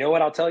 And you know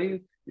what I'll tell you?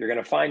 You're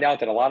going to find out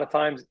that a lot of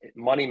times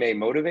money may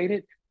motivate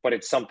it, but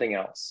it's something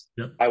else.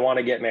 Yep. I want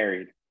to get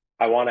married.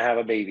 I want to have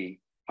a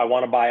baby. I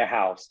want to buy a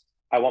house.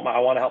 I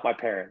want to help my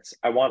parents.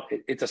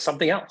 It's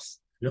something else.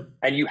 Yep.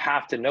 And you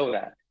have to know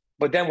that.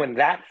 But then when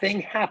that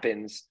thing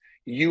happens,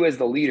 you as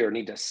the leader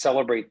need to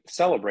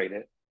celebrate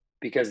it,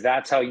 because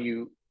that's how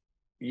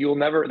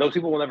those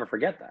people will never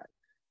forget that.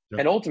 Yep.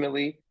 And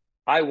ultimately,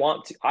 I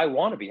want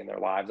to be in their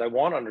lives. I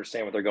want to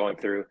understand what they're going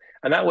through.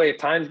 And that way, if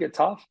times get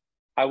tough,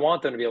 I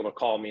want them to be able to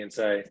call me and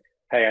say,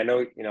 hey, I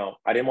know,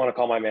 I didn't want to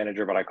call my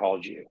manager, but I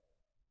called you.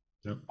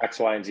 Yep. X,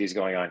 Y, and Z is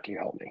going on. Can you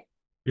help me?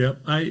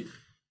 Yep.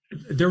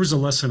 There was a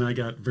lesson I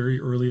got very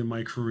early in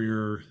my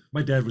career.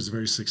 My dad was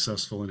very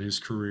successful in his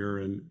career,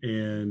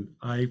 and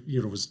I,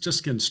 was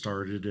just getting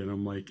started, and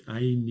I'm like,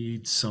 I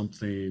need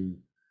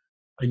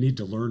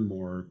to learn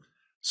more.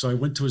 So I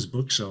went to his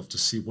bookshelf to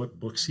see what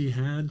books he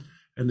had.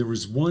 And there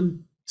was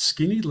one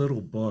skinny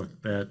little book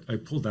that I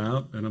pulled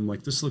out, and I'm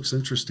like, this looks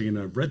interesting. And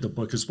I read the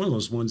book. It's one of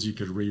those ones you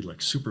could read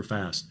like super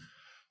fast,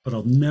 but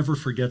I'll never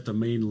forget the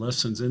main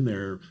lessons in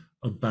there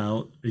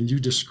about, and you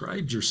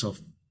described yourself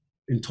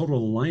in total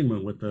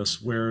alignment with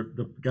this, where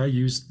the guy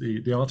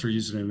the author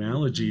used an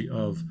analogy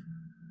of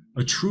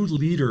a true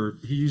leader.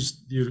 He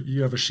used,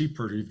 you have a sheep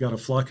herder, you've got a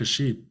flock of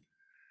sheep,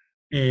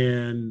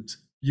 and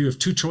you have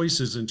two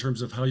choices in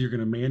terms of how you're going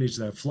to manage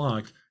that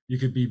flock. You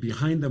could be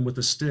behind them with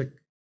a stick,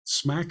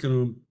 smacking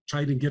them,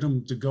 trying to get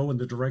them to go in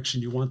the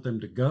direction you want them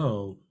to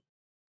go.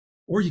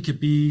 Or you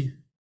could be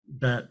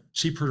that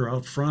sheep herder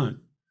out front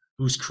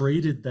who's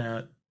created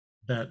that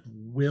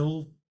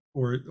will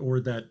or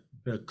that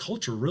the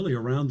culture really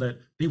around that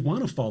they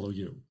want to follow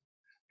you.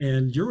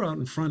 and you're out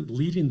in front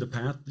leading the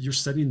path, you're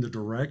setting the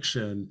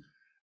direction.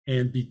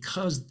 And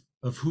because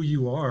of who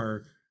you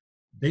are,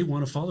 they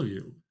want to follow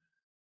you.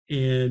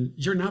 And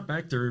you're not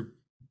back there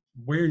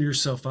wearing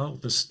yourself out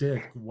with a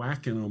stick,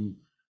 whacking them,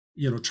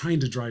 trying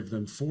to drive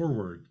them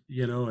forward,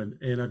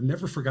 and I've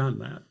never forgotten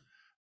that.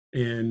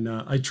 And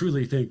I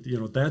truly think,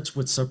 that's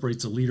what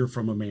separates a leader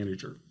from a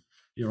manager.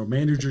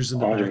 Managers in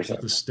the 100%. back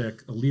with the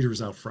stick, a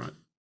leader's out front.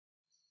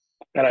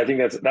 And I think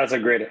that's a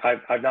great,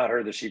 I've not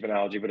heard the sheep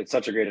analogy, but it's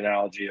such a great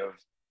analogy of,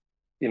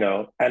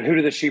 and who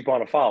do the sheep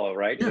want to follow,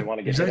 right? Do they want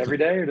to get hit every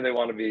day, or do they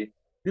want to be?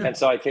 Yeah. And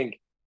so I think,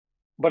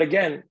 but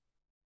again,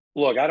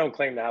 look, I don't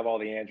claim to have all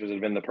the answers.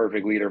 I've been the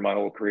perfect leader my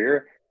whole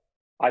career.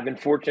 I've been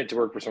fortunate to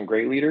work for some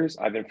great leaders.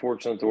 I've been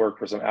fortunate to work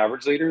for some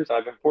average leaders.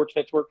 I've been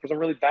fortunate to work for some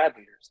really bad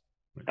leaders.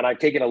 And I've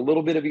taken a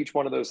little bit of each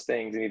one of those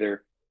things and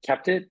either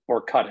kept it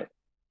or cut it,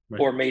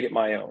 or made it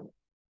my own.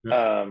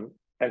 Yeah.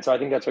 And so I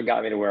think that's what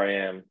got me to where I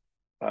am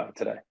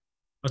today.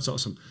 That's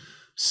awesome.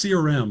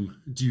 CRM,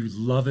 do you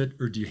love it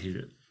or do you hate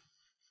it?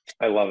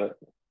 I love it.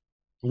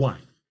 Why?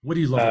 What do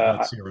you love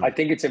about CRM? I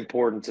think it's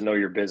important to know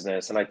your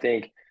business. And I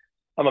think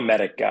I'm a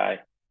medic guy.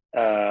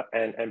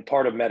 And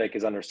part of medic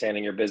is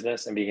understanding your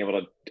business and being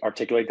able to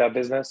articulate that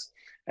business.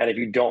 And if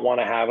you don't want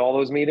to have all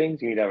those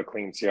meetings, you need to have a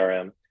clean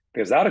CRM.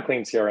 Because without a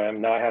clean CRM,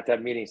 now I have to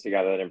have meetings to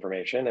gather that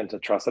information and to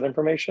trust that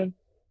information.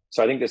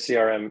 So I think the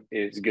CRM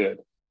is good.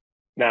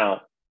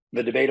 Now,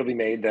 the debate will be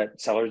made that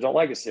sellers don't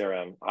like a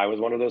CRM. I was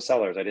one of those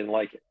sellers. I didn't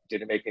like it. It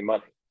didn't make me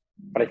money.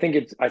 But I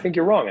think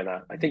you're wrong in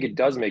that. I think it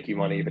does make you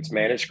money if it's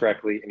managed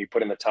correctly and you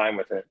put in the time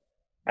with it.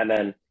 And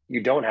then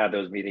you don't have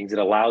those meetings. It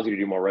allows you to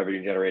do more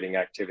revenue generating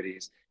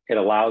activities. It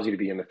allows you to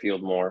be in the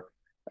field more.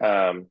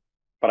 But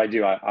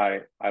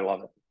I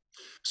love it.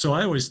 So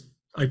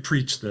I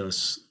preach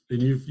this,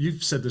 and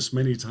you've said this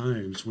many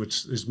times,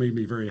 which has made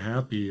me very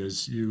happy,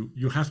 is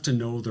you have to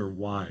know their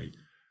why.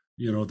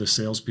 The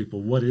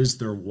salespeople, what is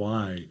their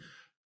why?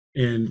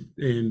 And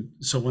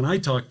so when I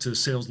talk to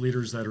sales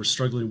leaders that are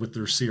struggling with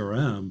their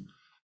CRM,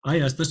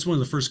 that's one of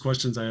the first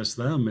questions I ask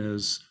them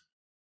is,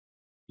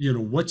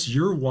 what's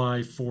your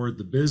why for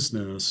the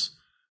business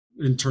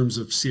in terms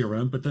of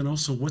CRM, but then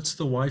also what's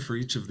the why for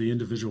each of the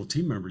individual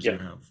team members you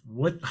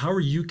have? How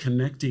are you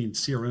connecting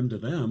CRM to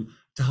them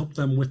to help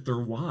them with their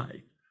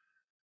why?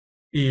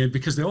 And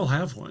because they all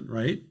have one,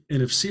 right?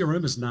 And if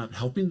CRM is not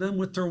helping them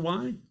with their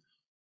why,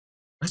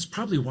 that's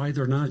probably why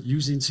they're not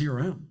using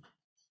CRM.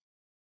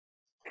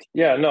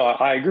 Yeah, no,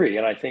 I agree.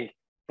 And I think,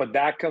 but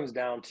that comes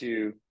down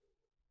to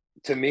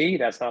me,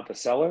 that's not the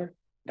seller,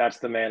 that's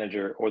the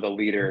manager or the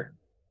leader,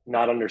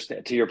 to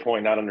your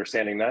point, not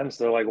understanding them.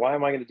 So they're like, why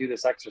am I going to do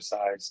this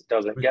exercise? It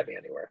doesn't get me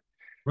anywhere.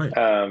 Right.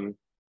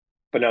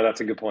 But no,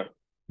 that's a good point.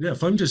 Yeah.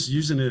 If I'm just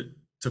using it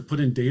to put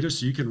in data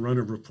so you can run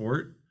a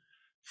report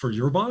for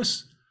your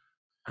boss,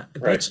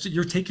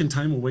 you're taking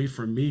time away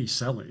from me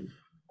selling.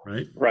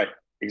 Right. Right.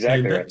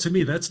 Exactly. And to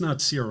me, that's not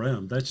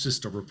CRM. That's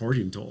just a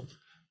reporting tool,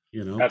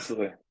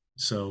 Absolutely.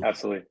 So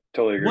absolutely.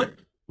 Totally agree.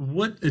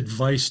 What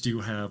advice do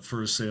you have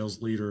for a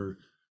sales leader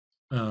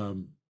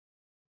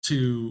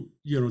to,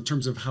 in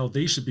terms of how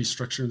they should be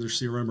structuring their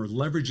CRM or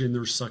leveraging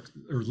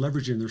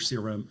their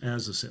CRM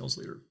as a sales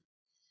leader?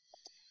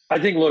 I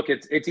think, look,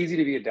 it's easy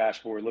to be a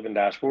dashboard, live in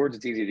dashboards.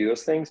 It's easy to do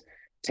those things.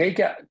 Take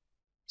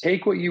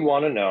what you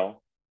want to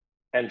know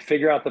and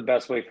figure out the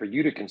best way for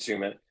you to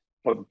consume it.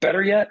 But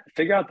better yet,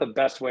 figure out the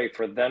best way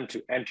for them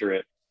to enter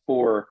it,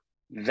 for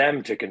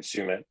them to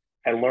consume it,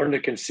 and learn to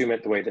consume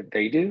it the way that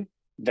they do,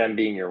 them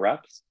being your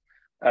reps.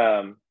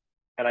 And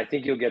I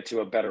think you'll get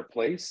to a better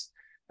place.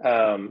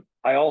 I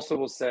also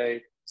will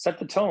say, set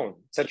the tone,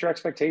 set your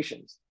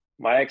expectations.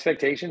 My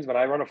expectations when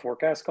I run a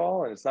forecast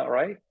call and it's not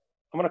right,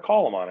 I'm going to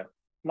call them on it.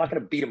 I'm not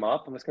going to beat them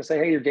up. I'm just going to say,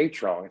 hey, your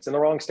date's wrong. It's in the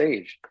wrong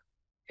stage.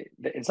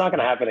 It's not going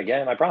to happen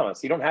again. I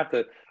promise. You don't have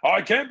to,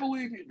 I can't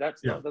believe you. That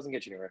doesn't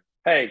get you anywhere.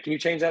 Hey, can you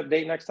change that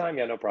date next time?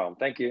 Yeah, no problem.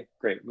 Thank you.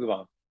 Great. Move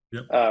on.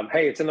 Yep.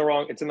 Hey, it's in the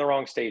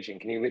wrong staging.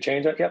 Can you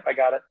change that? Yep, I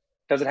got it.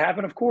 Does it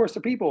happen? Of course,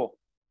 to people.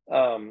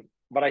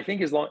 But I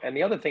think and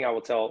the other thing I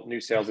will tell new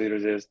sales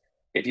leaders is,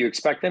 if you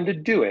expect them to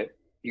do it,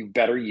 you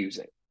better use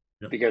it.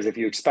 Yep. Because if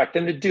you expect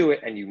them to do it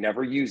and you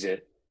never use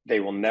it, they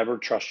will never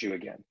trust you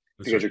again.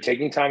 You're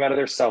taking time out of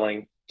their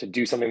selling to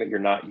do something that you're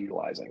not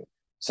utilizing.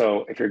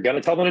 So if you're going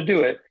to tell them to do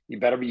it, you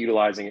better be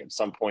utilizing it at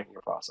some point in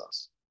your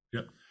process.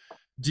 Yep.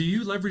 Do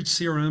you leverage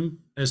CRM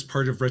as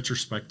part of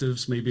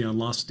retrospectives, maybe on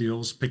lost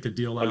deals, pick a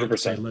deal out 100%. and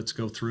say, let's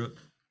go through it?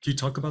 Can you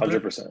talk about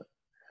 100%. that?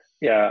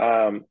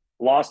 Yeah.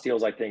 Lost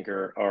deals, I think,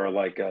 are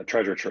like a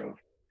treasure trove.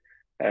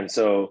 And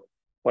so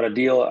when a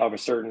deal of a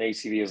certain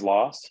ACV is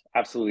lost,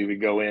 absolutely, we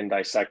go in,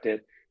 dissect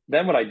it.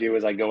 Then what I do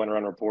is I go and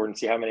run a report and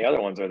see how many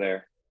other ones are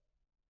there.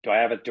 Do I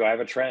have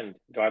a trend?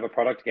 Do I have a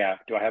product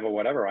gap? Do I have a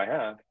whatever I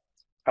have?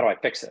 How do I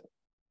fix it?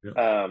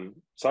 Yeah.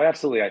 So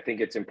I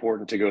think it's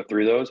important to go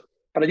through those,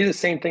 but I do the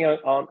same thing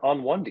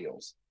on one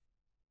deals.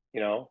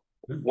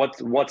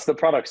 What's the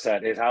product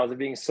set? How is it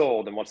being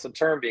sold? And what's the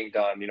term being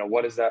done?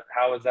 What is that?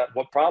 How is that?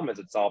 What problem is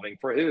it solving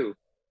for who?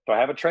 Do I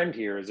have a trend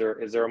here? Is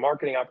there a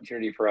marketing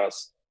opportunity for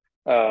us?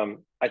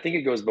 I think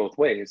it goes both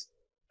ways.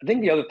 I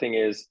think the other thing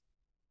is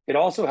it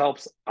also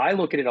helps. I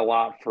look at it a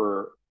lot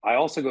I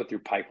also go through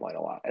pipeline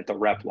a lot at the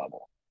rep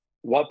level.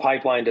 What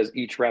pipeline does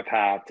each rep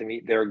have to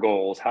meet their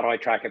goals? How do I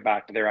track it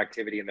back to their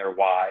activity and their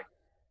why?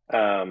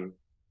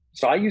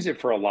 So I use it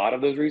for a lot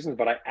of those reasons,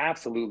 but I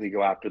absolutely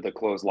go after the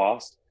close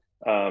loss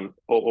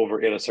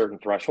over at a certain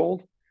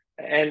threshold.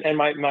 And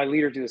my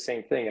leaders do the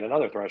same thing at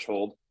another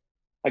threshold.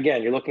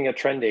 Again, you're looking at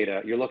trend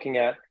data. You're looking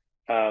at,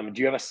 do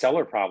you have a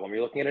seller problem?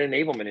 You're looking at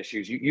enablement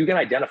issues. You can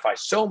identify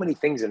so many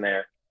things in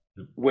there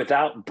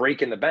without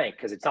breaking the bank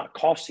because it's not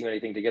costing you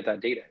anything to get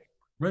that data.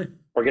 Right.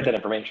 Or get that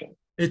information.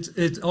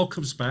 It all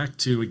comes back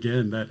to,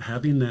 again, that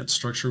having that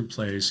structure in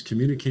place,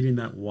 communicating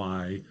that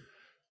why,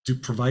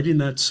 providing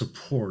that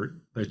support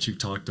that you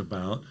talked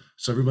about,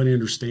 so everybody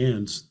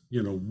understands,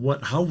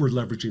 how we're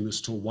leveraging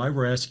this tool, why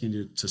we're asking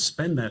you to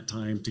spend that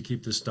time to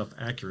keep this stuff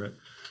accurate.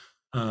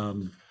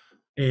 And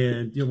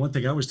one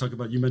thing I always talk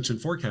about, you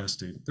mentioned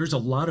forecasting. There's a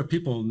lot of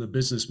people in the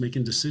business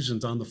making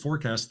decisions on the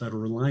forecast that are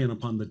relying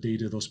upon the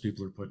data those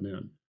people are putting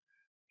in.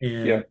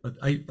 And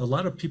a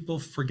lot of people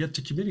forget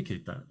to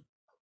communicate that,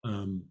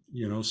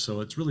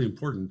 so it's really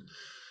important.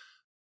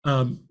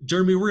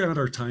 Jeremy, we're at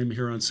our time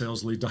here on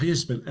Sales Lead.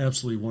 It's been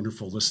absolutely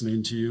wonderful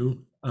listening to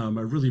you. I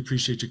really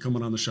appreciate you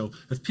coming on the show.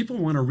 If people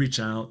want to reach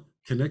out,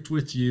 connect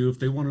with you, if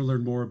they want to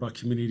learn more about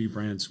community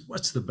brands,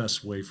 what's the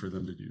best way for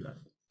them to do that?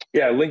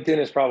 Yeah, LinkedIn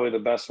is probably the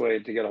best way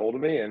to get a hold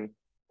of me. And,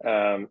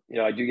 I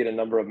do get a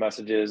number of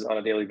messages on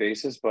a daily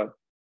basis, but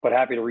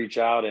happy to reach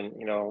out. And,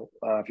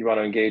 if you want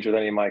to engage with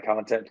any of my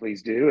content,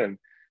 please do. And,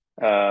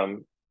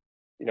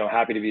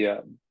 happy to be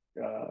a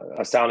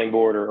sounding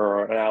board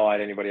or an ally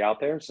to anybody out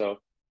there. So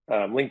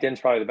LinkedIn's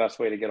probably the best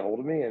way to get a hold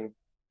of me.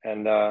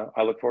 And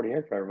I look forward to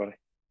hearing from everybody.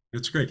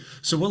 That's great.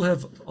 So we'll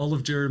have all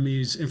of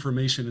Jeremy's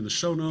information in the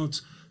show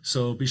notes.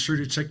 So be sure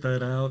to check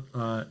that out.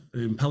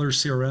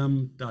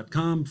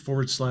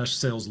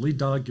 impellercrm.com/sales lead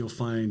dog. You'll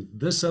find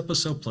this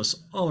episode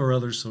plus all our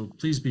others. So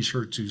please be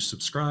sure to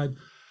subscribe.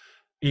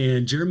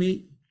 And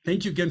Jeremy,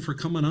 thank you again for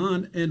coming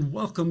on, and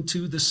welcome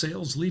to the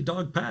Sales Lead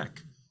Dog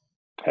Pack.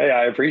 Hey,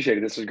 I appreciate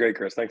it. This is great,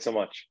 Chris. Thanks so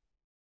much.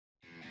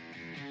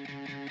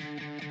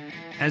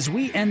 As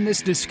we end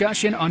this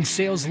discussion on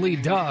Sales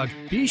Lead Dog,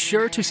 be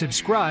sure to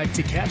subscribe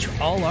to catch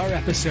all our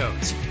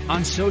episodes.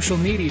 On social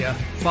media,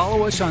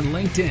 follow us on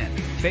LinkedIn,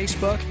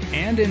 Facebook,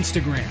 and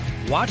Instagram.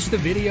 Watch the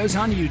videos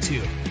on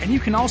YouTube, and you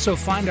can also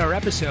find our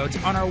episodes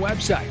on our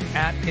website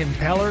at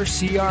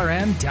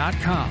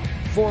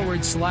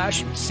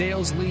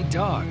impellercrm.com/Sales Lead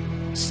Dog.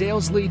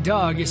 Sales Lead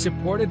Dog is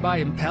supported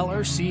by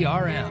Impeller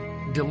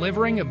CRM,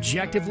 delivering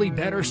objectively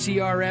better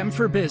CRM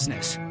for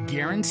business,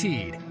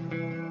 guaranteed.